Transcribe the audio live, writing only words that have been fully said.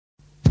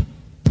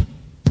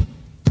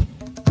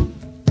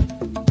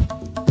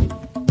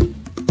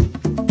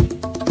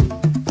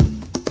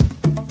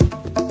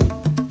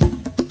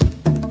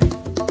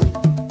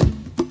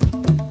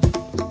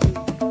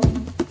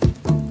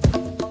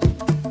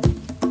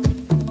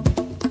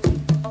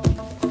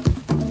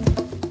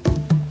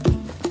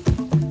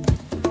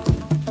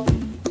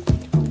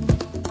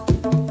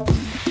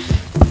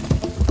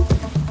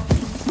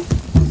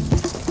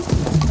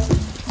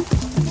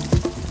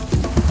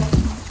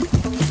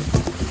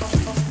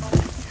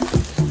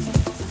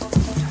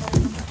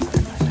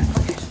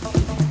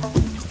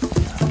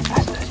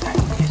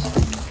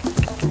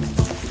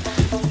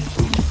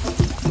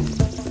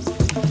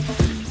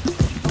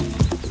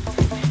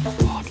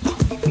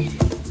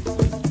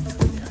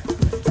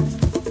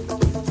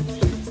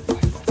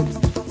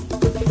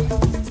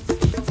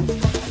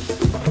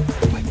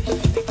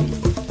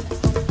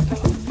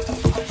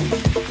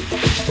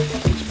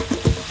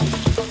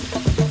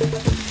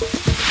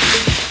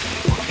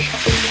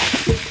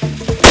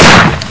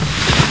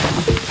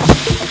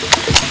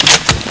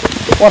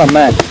What a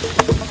man.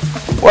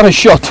 What a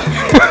shot.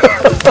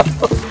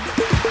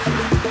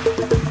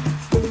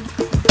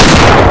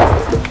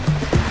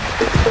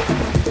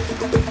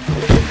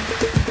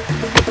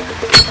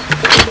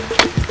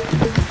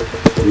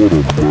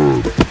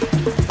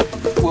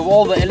 With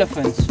all the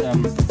elephants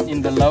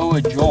in the lower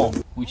jaw,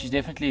 which is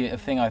definitely a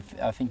thing I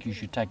think you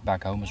should take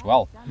back home as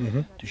well,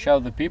 to show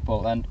the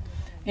people. And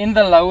in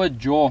the lower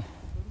jaw,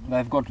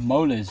 they've got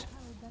molars.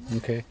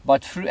 Okay.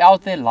 But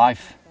throughout their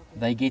life,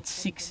 they get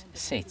 6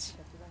 sets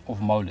of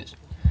molars.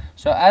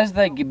 So as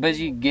they get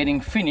busy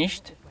getting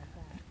finished,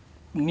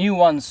 new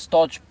ones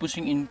start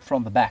pushing in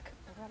from the back.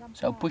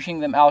 So pushing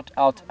them out,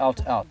 out,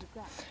 out, out.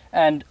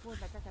 And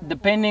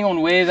depending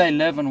on where they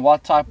live and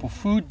what type of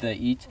food they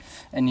eat,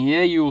 and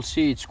here you will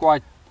see it's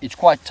quite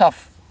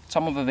tough.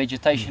 Some of the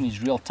vegetation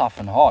is real tough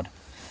and hard.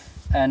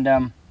 And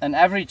an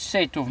average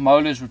set of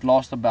molars would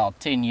last about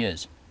 10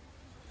 years.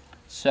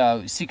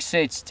 So 6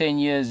 sets, 10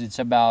 years, it's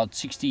about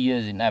 60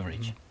 years in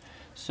average.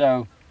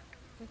 So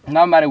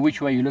no matter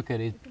which way you look at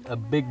it, a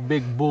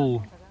big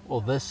bull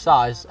of this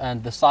size,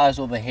 and the size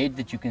of the head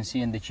that you can see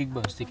and the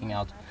cheekbone sticking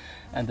out,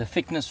 and the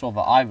thickness of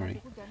the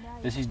ivory,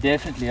 this is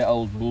definitely an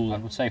old bull. I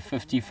would say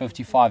 50,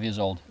 55 years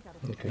old,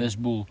 this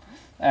bull.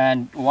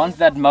 And once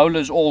that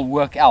molars all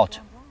work out,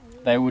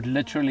 they would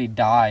literally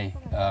die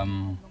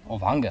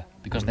of hunger,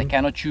 because they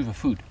cannot chew the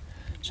food.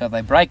 So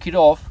they break it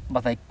off,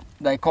 but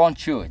they can't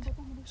chew it.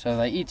 So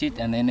they eat it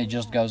and then it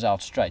just goes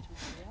out straight.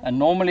 And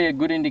normally a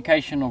good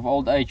indication of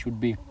old age would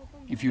be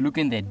if you look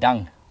in their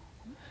dung.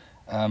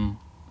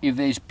 If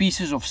there's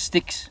pieces of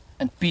sticks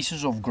and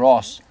pieces of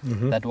grass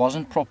that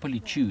wasn't properly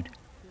chewed,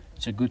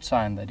 it's a good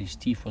sign that his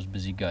teeth was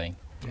busy going.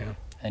 Yeah.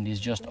 And he's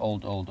just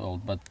old.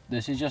 But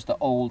this is just an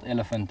old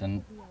elephant,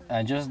 and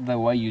just the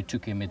way you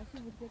took him,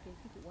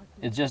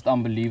 it's just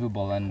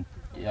unbelievable. And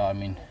yeah, I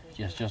mean,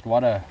 just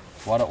what a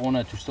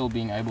honor to still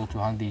being able to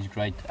hunt these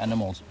great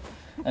animals.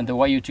 And the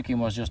way you took him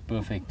was just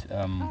perfect.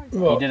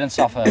 He didn't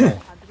suffer at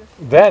all.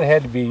 That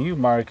had to be you,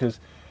 Mark, because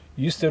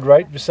you stood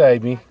right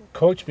beside me,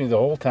 coached me the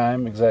whole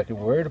time exactly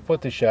where to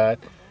put the shot,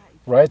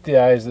 right the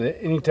eyes.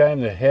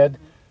 Anytime the head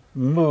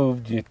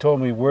moved, you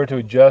told me where to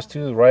adjust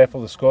to, the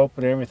rifle, the scope,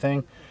 and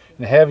everything.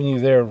 And having you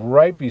there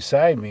right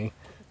beside me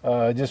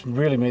just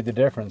really made the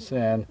difference.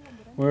 And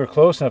we were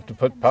close enough to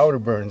put powder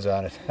burns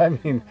on it. I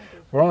mean,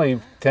 we're only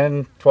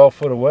 10, 12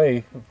 foot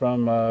away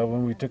from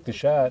when we took the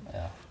shot.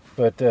 Yeah.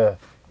 But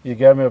you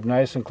got me up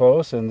nice and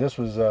close, and this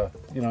was,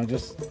 you know,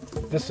 this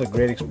is a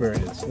great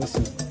experience. This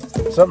is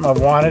something I've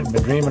wanted,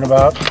 been dreaming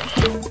about.